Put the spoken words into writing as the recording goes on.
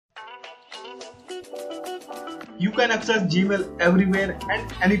You can access Gmail everywhere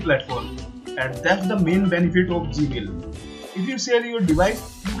and any platform, and that's the main benefit of Gmail. If you share your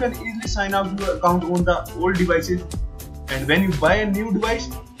device, you can easily sign out your account on the old devices, and when you buy a new device,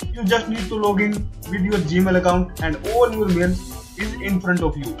 you just need to log in with your Gmail account and all your mail is in front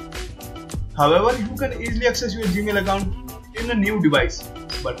of you. However, you can easily access your Gmail account in a new device.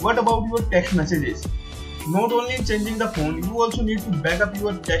 But what about your text messages? Not only changing the phone, you also need to back up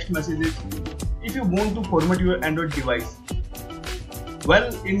your text messages if you want to format your Android device.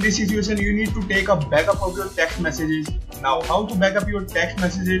 Well, in this situation, you need to take a backup of your text messages. Now, how to back up your text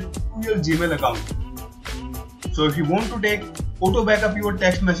messages to your Gmail account? So if you want to take auto backup your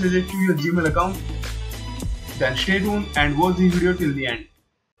text messages to your Gmail account, then stay tuned and watch the video till the end.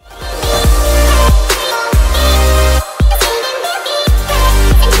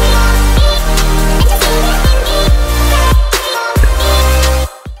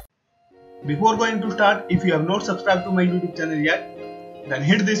 Before going to start, if you have not subscribed to my YouTube channel yet, then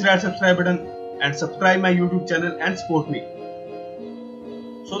hit this red subscribe button and subscribe my YouTube channel and support me.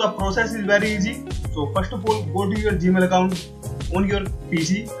 So the process is very easy. So first of all, go to your Gmail account on your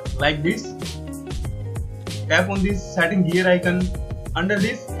PC like this. Tap on this setting gear icon. Under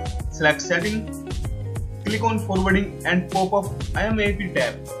this, select setting. Click on forwarding and pop up IMAP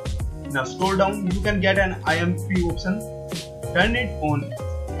tab. Now scroll down, you can get an IMAP option. Turn it on.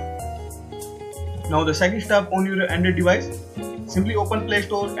 Now the second step on your Android device, simply open Play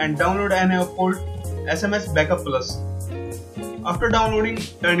Store and download an app called SMS Backup Plus. After downloading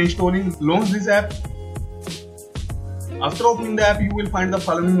and installing, launch this app. After opening the app, you will find the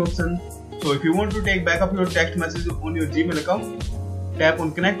following option. So if you want to take backup your text messages on your Gmail account, tap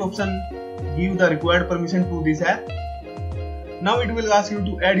on Connect option, give the required permission to this app. Now it will ask you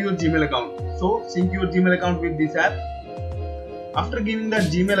to add your Gmail account. So sync your Gmail account with this app. After giving the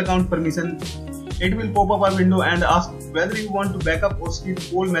Gmail account permission, it will pop up a window and ask whether you want to backup or skip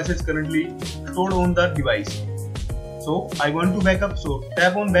all messages currently stored on the device. So I want to backup, so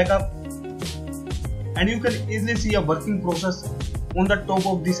tap on backup, and you can easily see a working process on the top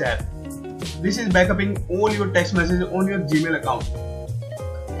of this app. This is backupping all your text messages on your Gmail account.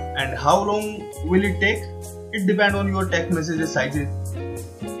 And how long will it take? It depends on your text messages sizes.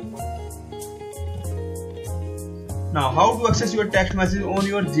 Now how to access your text message on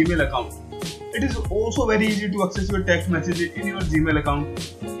your Gmail account? It is also very easy to access your text messages in your Gmail account.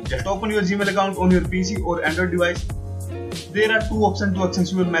 Just open your Gmail account on your PC or Android device. There are two options to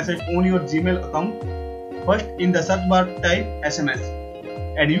access your message on your Gmail account. First, in the search bar, type SMS,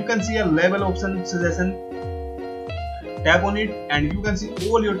 and you can see a label option suggestion. Tap on it and you can see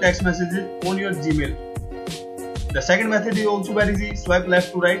all your text messages on your Gmail. The second method is also very easy. Swipe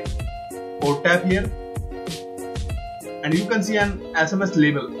left to right or tap here and you can see an SMS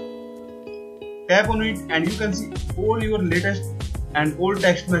label. Tap on it and you can see all your latest and old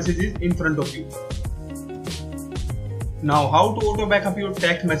text messages in front of you. Now how to auto backup your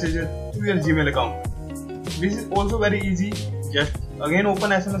text messages to your Gmail account? This is also very easy. Just again open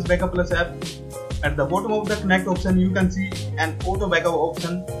SMS Backup Plus app. At the bottom of the connect option you can see an auto backup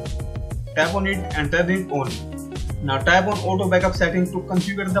option. Tap on it and turn it on. Now tap on auto backup setting to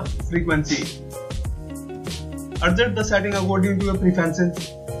configure the frequency. Adjust the setting according to your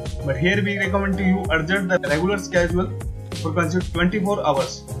preferences. But here we recommend to you adjust the regular schedule frequency 24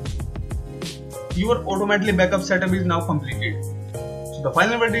 hours. Your automatically backup setup is now completed. So the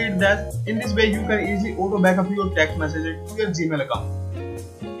final verdict is that in this way you can easily auto backup your text messages to your Gmail account.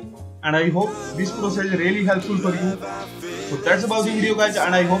 And I hope this process is really helpful for you. So that's about the video guys,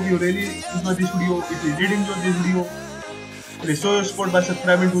 and I hope you really enjoyed this video. If you did enjoy this video, please show your support by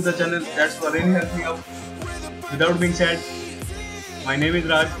subscribing to the channel. That's what really helps me out. Without being said, my name is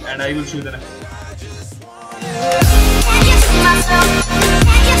Raj and I will see you in the next video.